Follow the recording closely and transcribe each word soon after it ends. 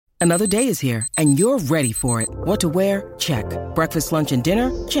Another day is here, and you're ready for it. What to wear? Check. Breakfast, lunch, and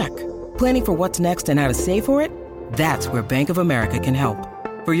dinner? Check. Planning for what's next and how to save for it? That's where Bank of America can help.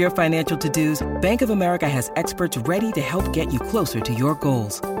 For your financial to-dos, Bank of America has experts ready to help get you closer to your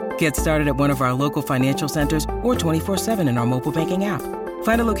goals. Get started at one of our local financial centers or 24/7 in our mobile banking app.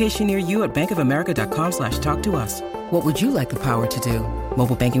 Find a location near you at bankofamerica.com/talktous. What would you like the power to do?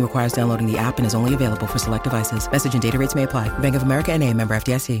 Mobile banking requires downloading the app and is only available for select devices. Message and data rates may apply. Bank of America N.A., member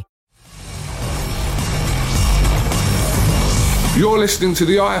FDIC. You're listening to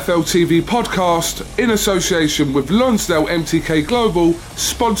the IFL TV podcast in association with Lonsdale MTK Global,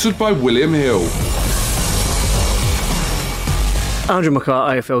 sponsored by William Hill. Andrew McCart,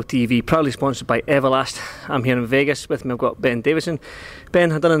 IFL TV, proudly sponsored by Everlast. I'm here in Vegas. With me I've got Ben Davison.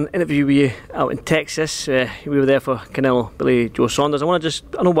 Ben, I've done an interview with you out in Texas. We were there for Canelo, Billy Joe Saunders. I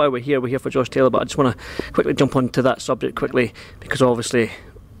know why we're here for Josh Taylor, but I just want to quickly jump onto that subject quickly, because obviously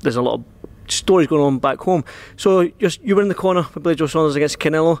there's a lot of stories going on back home. So you were in the corner with Billy Joe Saunders against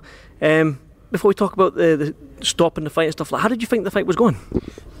Canelo. Before we talk about the stopping the fight and stuff, like, how did you think the fight was going?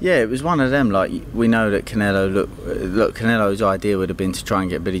 Yeah, it was one of them. Like, we know that Canelo, look, Canelo's idea would have been to try and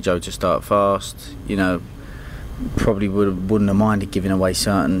get Billy Joe to start fast. You know, probably wouldn't have minded giving away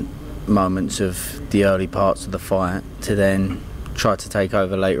certain moments of the early parts of the fight to then try to take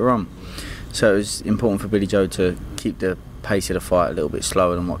over later on. So it was important for Billy Joe to keep the pace of the fight a little bit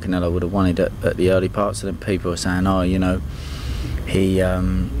slower than what Canelo would have wanted at the early parts. And then people were saying, oh, you know, he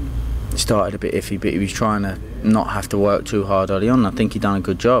started a bit iffy, but he was trying to not have to work too hard early on. I think he done a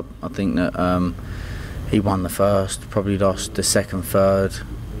good job. I think that he won the first, probably lost the second, third.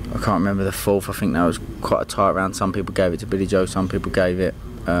 I can't remember the fourth. I think that was quite a tight round. Some people gave it to Billy Joe, some people gave it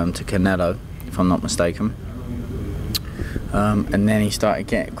to Canelo, if I'm not mistaken. And then he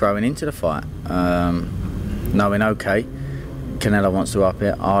started growing into the fight, knowing, okay, Canelo wants to up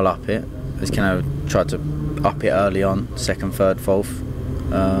it, I'll up it. As Canelo tried to up it early on, second, third, fourth,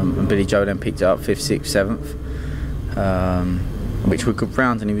 and Billy Joe then picked it up 5th, 6th, 7th, which were good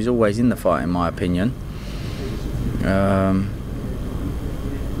rounds, and he was always in the fight in my opinion.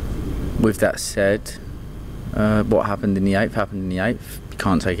 With that said, what happened in the 8th happened in the 8th. You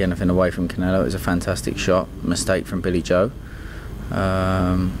can't take anything away from Canelo. It was a fantastic shot, mistake from Billy Joe,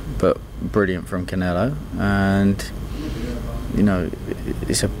 but brilliant from Canelo. And you know,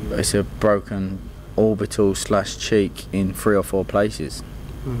 it's a broken orbital / cheek in 3 or 4 places.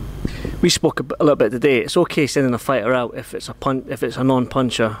 We spoke a little bit today. It's okay sending a fighter out if it's a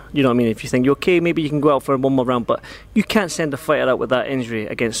non-puncher. You know what I mean? If you think you're okay, maybe you can go out for one more round, but you can't send a fighter out with that injury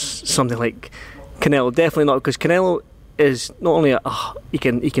against something like Canelo. Definitely not, because Canelo is not only he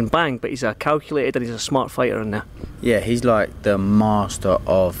can bang, but he's a calculated and he's a smart fighter in there. Yeah, he's like the master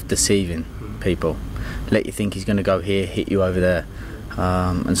of deceiving people. Let you think he's going to go here, hit you over there.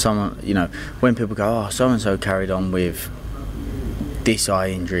 And someone, you know, when people go, oh, so and so carried on with this eye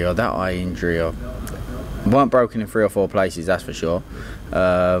injury or that eye injury, or weren't broken in 3 or 4 places, that's for sure.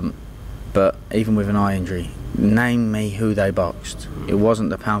 But even with an eye injury, name me who they boxed. It wasn't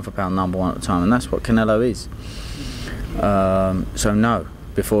the pound for pound number 1 at the time, and that's what Canelo is. So no,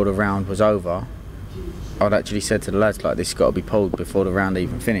 before the round was over, I'd actually said to the lads, like, this has got to be pulled before the round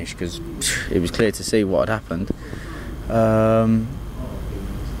even finished, because it was clear to see what had happened.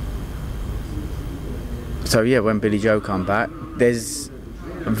 So yeah, when Billy Joe come back, there's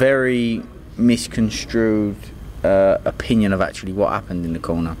a very misconstrued opinion of actually what happened in the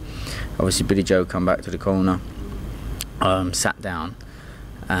corner. Obviously Billy Joe come back to the corner, sat down,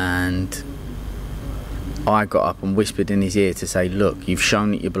 and I got up and whispered in his ear to say, look, you've shown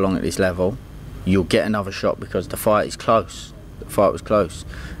that you belong at this level. You'll get another shot because the fight is close. The fight was close.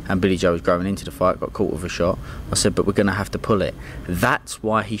 And Billy Joe was growing into the fight, got caught with a shot. I said, but we're going to have to pull it. That's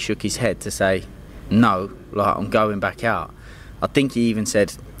why he shook his head to say, no, like, I'm going back out. I think he even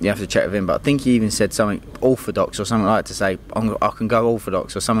said, you have to check with him, but I think he even said something orthodox or something like that, to say, I can go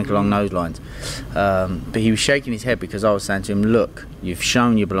orthodox or something along those lines. But he was shaking his head because I was saying to him, look, you've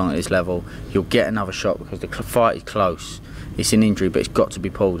shown you belong at this level. You'll get another shot because the fight is close. It's an injury, but it's got to be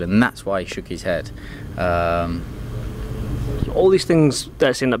pulled, and that's why he shook his head. All these things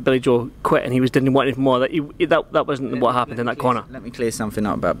that saying that Billy Joe quit and he didn't want anything more, that wasn't what happened in that corner. Let me clear something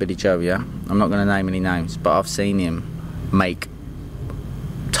up about Billy Joe, yeah? I'm not going to name any names, but I've seen him make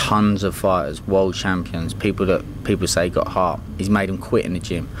tons of fighters, world champions, people that people say got heart. He's made them quit in the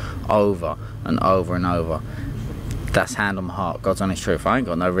gym over and over and over. That's hand on my heart, God's honest truth. I ain't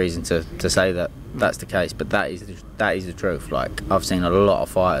got no reason to say that that's the case, but that is the truth. Like, I've seen a lot of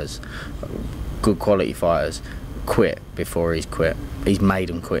fighters, good quality fighters, quit before he's quit. He's made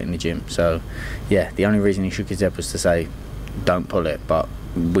them quit in the gym. So yeah, the only reason he shook his head was to say don't pull it, but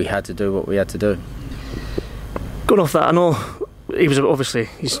we had to do what we had to do. Going off that, I know he was obviously.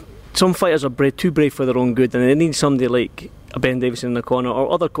 Some fighters are too brave for their own good, and they need somebody like a Ben Davison in the corner,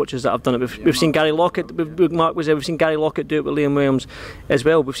 or other coaches that have done it. We've seen Gary Lockett. Mark was there. We've seen Gary Lockett do it with Liam Williams as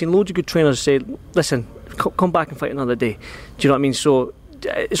well. We've seen loads of good trainers say, "Listen, come back and fight another day." Do you know what I mean? So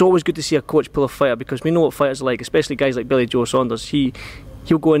it's always good to see a coach pull a fighter, because we know what fighters are like, especially guys like Billy Joe Saunders.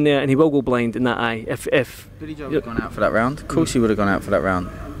 He'll go in there and he will go blind in that eye. If Billy Joe would have gone out for that round, of course he would have gone out for that round.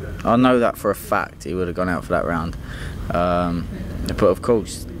 I know that for a fact. He would have gone out for that round. But of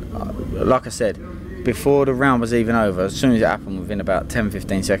course, like I said, before the round was even over, as soon as it happened, within about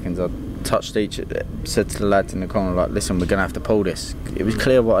 10-15 seconds, I said to the lads in the corner, like, listen, we're going to have to pull this. It was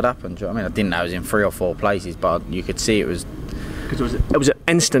clear what had happened. Do you know what I mean? I didn't know it was in 3 or 4 places, but you could see it was... Because it was an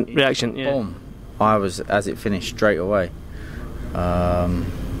instant reaction. Yeah. Boom. I was, as it finished, straight away.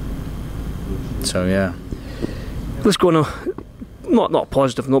 So, yeah. Let's go on a... Not a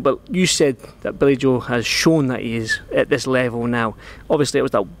positive note, but you said that Billy Joe has shown that he is at this level now. Obviously, it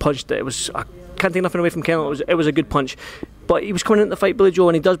was that punch that I can't take nothing away from Canelo. It was a good punch, but he was coming into the fight, Billy Joe,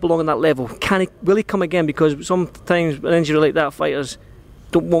 and he does belong on that level. Will he come again? Because sometimes an injury like that, fighters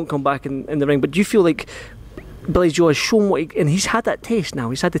won't come back in the ring. But do you feel like Billy Joe has shown and he's had that taste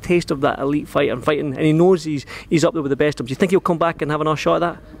now? He's had the taste of that elite fighter and fighting, and he knows he's up there with the best of them. Do you think he'll come back and have another shot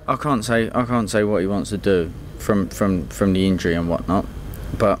at that? I can't say what he wants to do from the injury and whatnot,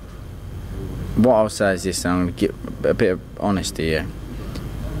 but what I'll say is this, and I'm going to get a bit of honesty here.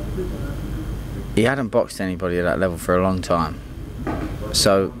 He hadn't boxed anybody at that level for a long time,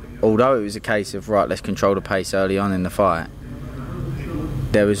 so although it was a case of, right, let's control the pace early on in the fight,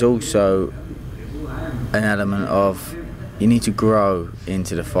 there was also an element of, you need to grow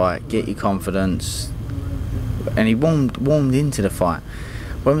into the fight, get your confidence, and he warmed into the fight.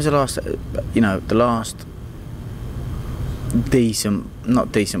 When was the last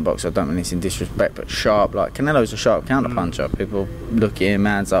not decent boxer, I don't mean this in disrespect, but sharp, like Canelo's a sharp counter-puncher. People look at him,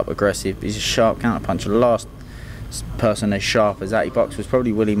 hands up, aggressive. He's a sharp counter-puncher. The last person as sharp as that he boxed was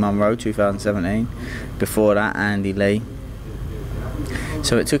probably Willie Monroe, 2017. Before that, Andy Lee.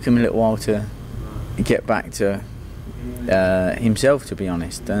 So it took him a little while to get back to himself, to be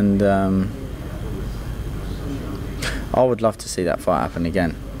honest. And I would love to see that fight happen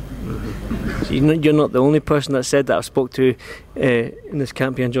again. So you're not the only person that said that. I've spoke to in this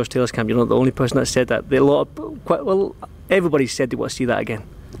camp here, in Josh Taylor's camp. You're not the only person that said that. Everybody said they want to see that again.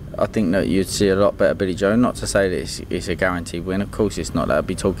 I think that you'd see a lot better Billy Joe. Not to say that it's a guaranteed win. Of course it's not. That'd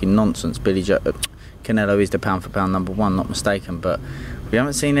be talking nonsense. Canelo is the pound for pound number one, not mistaken. But we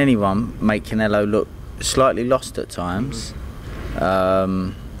haven't seen anyone make Canelo look slightly lost at times,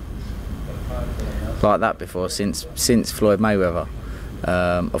 like that before since Floyd Mayweather.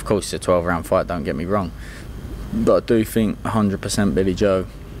 Of course it's a 12-round fight, don't get me wrong, but I do think 100% Billy Joe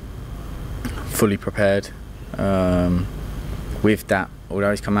fully prepared, with that,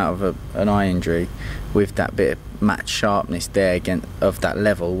 although he's come out of an eye injury, with that bit of match sharpness there again of that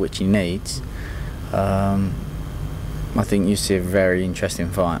level which he needs. I think you see a very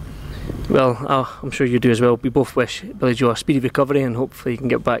interesting fight. Well, I'm sure you do as well. We both wish Billy Joe a speedy recovery, and hopefully he can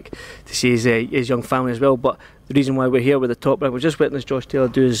get back to see his young family as well. But the reason why we're here with the top rank, we just witnessed Josh Taylor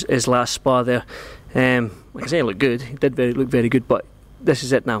do his last spar there. Like I say, he looked good. He did look very good, but this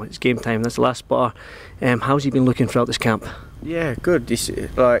is it now. It's game time. That's the last spar. How's he been looking throughout this camp? Yeah, good.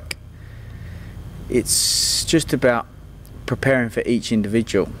 It's just about preparing for each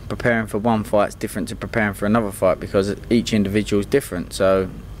individual. Preparing for one fight's different to preparing for another fight, because each individual is different. So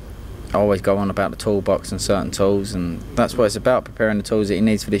I always go on about the toolbox and certain tools, and that's what it's about, preparing the tools that he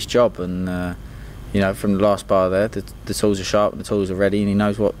needs for this job. And from the last bar there, the tools are sharp, the tools are ready, and he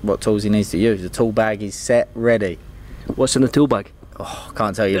knows what tools he needs to use. The tool bag is set, ready. What's in the tool bag? Oh, I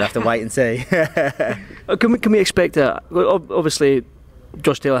can't tell you. You'll have to wait and see. Can we expect that? Obviously,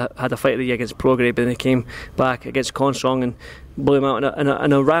 Josh Taylor had a fight of the year against Prograis, but then he came back against Constrong and blew him out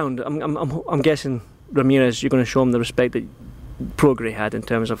in a round. I'm guessing Ramirez, you're going to show him the respect that Prograis had, in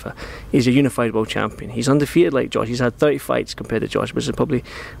terms of he's a unified world champion. He's undefeated like Josh. He's had 30 fights compared to Josh, which is probably,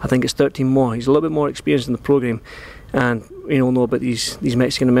 I think it's 13 more. He's a little bit more experienced in the program, and we all know about these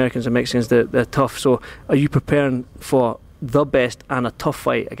Mexican Americans and Mexicans. They're tough. So are you preparing for the best and a tough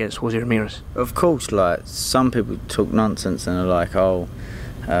fight against Jose Ramirez? Of course. Like, some people talk nonsense and are like,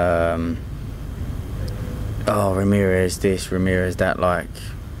 Ramirez this, Ramirez that. Like,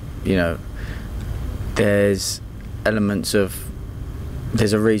 there's elements of,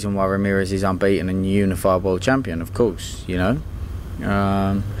 there's a reason why Ramirez is unbeaten and unified world champion, of course,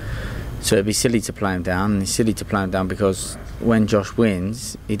 so it'd be silly to play him down, and it's silly to play him down because when Josh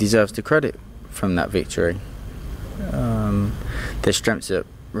wins, he deserves the credit from that victory. There's strengths that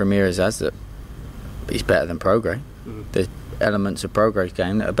Ramirez has that he's better than Prograis. There's elements of Prograis'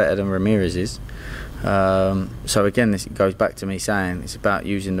 game that are better than Ramirez's. So again, this goes back to me saying it's about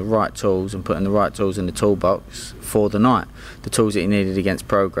using the right tools and putting the right tools in the toolbox for the night. The tools that you needed against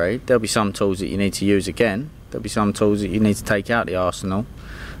Prograis, there'll be some tools that you need to use again. There'll be some tools that you need to take out the arsenal,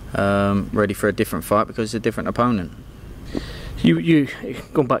 ready for a different fight because it's a different opponent. You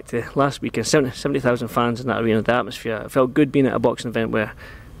going back to last weekend, 70,000 fans in that arena, the atmosphere. It felt good being at a boxing event where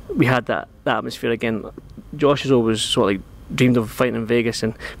we had that atmosphere again. Josh has always sort of like dreamed of fighting in Vegas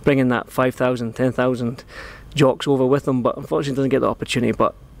and bringing that 5,000, 10,000 jocks over with him, but unfortunately doesn't get the opportunity.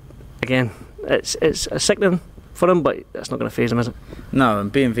 But again, it's sickening for him, but that's not going to faze him, is it? No,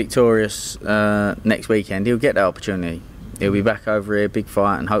 and being victorious next weekend, he'll get that opportunity. He'll be back over here, big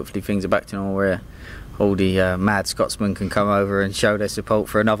fight, and hopefully things are back to normal where all the mad Scotsmen can come over and show their support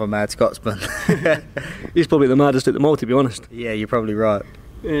for another mad Scotsman. He's probably the maddest at them all, to be honest. Yeah, you're probably right.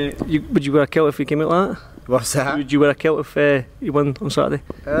 Would you wear a kilt if you came out like that? What's that? Would you wear a kilt if you won on Saturday?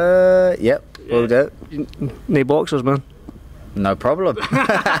 Yep, will do. No boxers, man. No problem.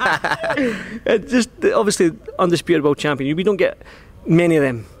 Just obviously undisputed world champion. We don't get many of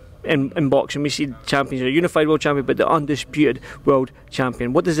them in boxing. We see champions, a unified world champion, but the undisputed world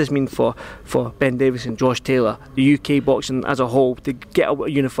champion. What does this mean for Ben Davison, Josh Taylor, the UK boxing as a whole to get a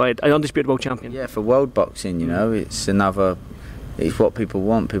unified, an undisputed world champion? Yeah, for world boxing, you know, it's what people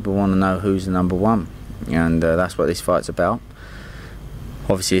want. People want to know who's the number one, and that's what this fight's about.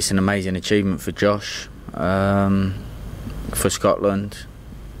 Obviously, it's an amazing achievement for Josh, for Scotland,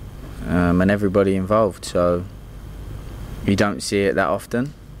 and everybody involved. So you don't see it that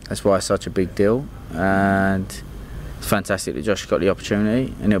often. That's why it's such a big deal, and it's fantastic that Josh got the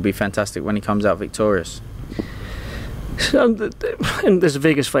opportunity, and it'll be fantastic when he comes out victorious. And there's a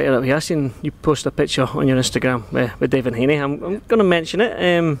Vegas fighter out here. I seen you post a picture on your Instagram with Devin Haney. I'm going to mention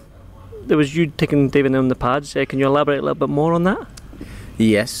it. There was you taking Devin on the pads. Can you elaborate a little bit more on that?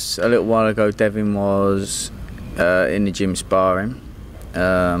 Yes, a little while ago Devin was in the gym sparring,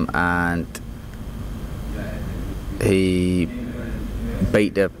 and he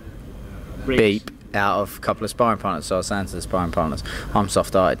beat the beep out of a couple of sparring partners. So I was saying to the sparring partners, I'm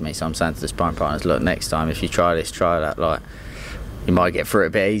soft-hearted, me, so I'm saying to the sparring partners, look, next time if you try this, try that, like, you might get through it a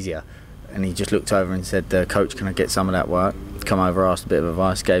bit easier. And he just looked over and said, coach, can I get some of that work? Come over, asked a bit of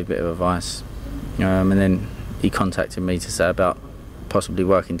advice, gave a bit of advice, and then he contacted me to say about possibly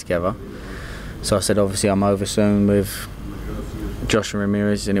working together. So I said, obviously I'm over soon with Josh and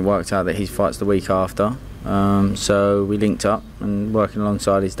Ramirez, and it worked out that his fight's the week after. So we linked up and working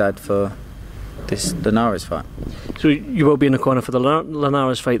alongside his dad for this Linares fight. So you will be in the corner for the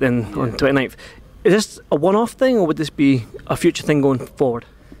Linares fight then on 29th. Is this a one-off thing, or would this be a future thing going forward?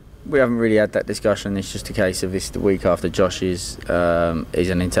 We haven't really had that discussion. It's just a case of this the week after. Josh is an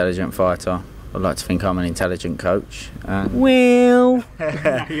intelligent fighter. I'd like to think I'm an intelligent coach. Well,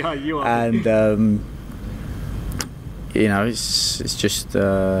 yeah, you are. And you know, it's just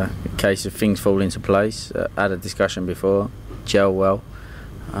a case of things fall into place. Had a discussion before, gel well,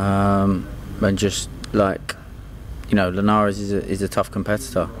 and just like, you know, Linares is a tough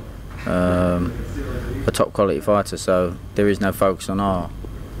competitor, a top quality fighter. So there is no focus on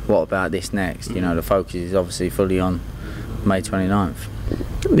what about this next. You know, the focus is obviously fully on May 29th.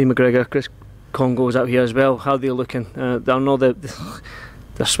 Lee McGregor, Chris Congo's out here as well. How are they looking? I know they're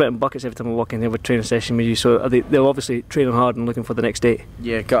sweating buckets every time I walk in here with training session with you, so they're obviously training hard and looking for the next date.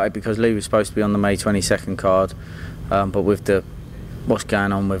 Yeah, gutted because Lee was supposed to be on the May 22nd card, but with what's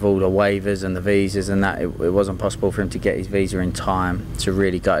going on with all the waivers and the visas and that, it wasn't possible for him to get his visa in time. So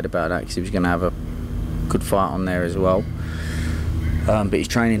really gutted about that because he was going to have a good fight on there as well. But he's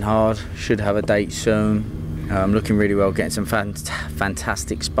training hard, should have a date soon. Looking really well, getting some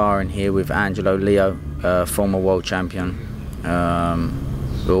fantastic sparring here with Angelo Leo, former world champion,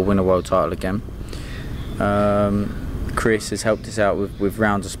 who will win a world title again. Chris has helped us out with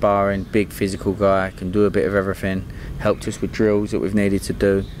rounds of sparring, big physical guy, can do a bit of everything, helped us with drills that we've needed to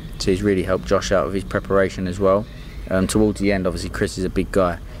do, so he's really helped Josh out with his preparation as well. Towards the end, obviously Chris is a big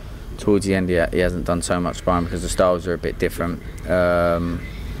guy. Towards the end he hasn't done so much sparring because the styles are a bit different,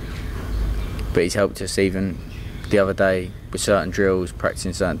 but he's helped us even the other day with certain drills,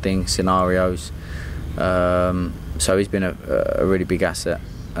 practicing certain things, scenarios, so he's been a really big asset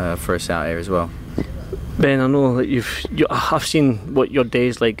for us out here as well. Ben, I know that I've seen what your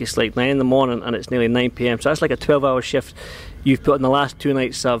day's like. It's like 9 in the morning and it's nearly 9 p.m, so that's like a 12-hour shift you've put in the last 2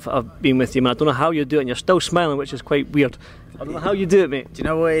 nights I've been with you, man. I don't know how you do it, and you're still smiling, which is quite weird. I don't know how you do it, mate. Do you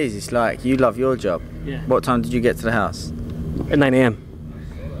know what it is? It's like you love your job. Yeah. What time did you get to the house? At 9 a.m.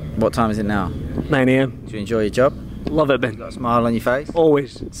 What time is it now? 9 a.m. Do you enjoy your job? Love it, Ben. Got a smile on your face?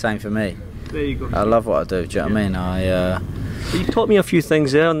 Always. Same for me. There you go. I love what I do, do you know what I mean? You taught me a few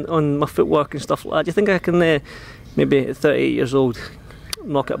things there on my footwork and stuff like that. Do you think I can, maybe at 38 years old,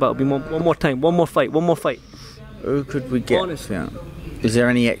 knock it about? One more time, one more fight. Who could we get? Honestly. Yeah. Is there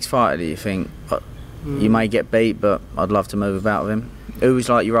any ex-fighter that you think you may get beat, but I'd love to move about with him? Who was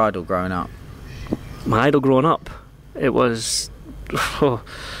like your idol growing up? My idol growing up, it was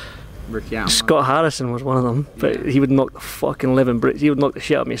Ricky Allen. Scott Harrison was one of them, but he would knock the fucking living bricks. He would knock the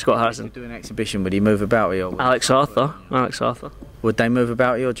shit out of me, Scott Harrison. Do an exhibition, would he move about with you? Alex Arthur. Would they move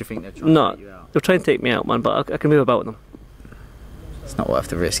about you, or do you think they're trying to take you out? They'll try and take me out, man, but I can move about with them. It's not worth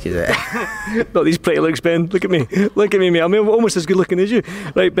the risk, is it? Not these pretty looks, Ben. Look at me, mate. I'm almost as good looking as you.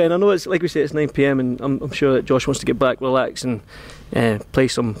 Right, Ben, I know it's like we say, it's 9 PM, and I'm sure that Josh wants to get back, relax, and play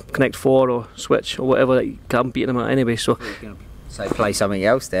some Connect 4 or Switch or whatever that you can't beat him at anyway. So say play something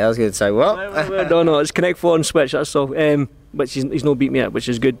else there. I was going to say what? No, it's Connect 4 and Switch, that's all. Which he's no beat me at, which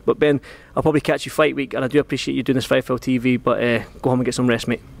is good. But Ben, I'll probably catch you fight week, and I do appreciate you doing this for IFL TV, but go home and get some rest,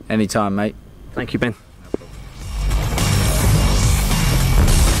 mate. Anytime, mate. Thank you, Ben.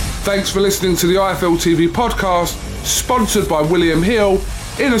 Thanks for listening to the IFL TV podcast, sponsored by William Hill,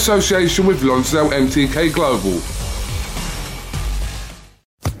 in association with Lonsdale MTK Global.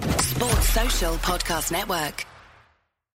 Sports Social Podcast Network.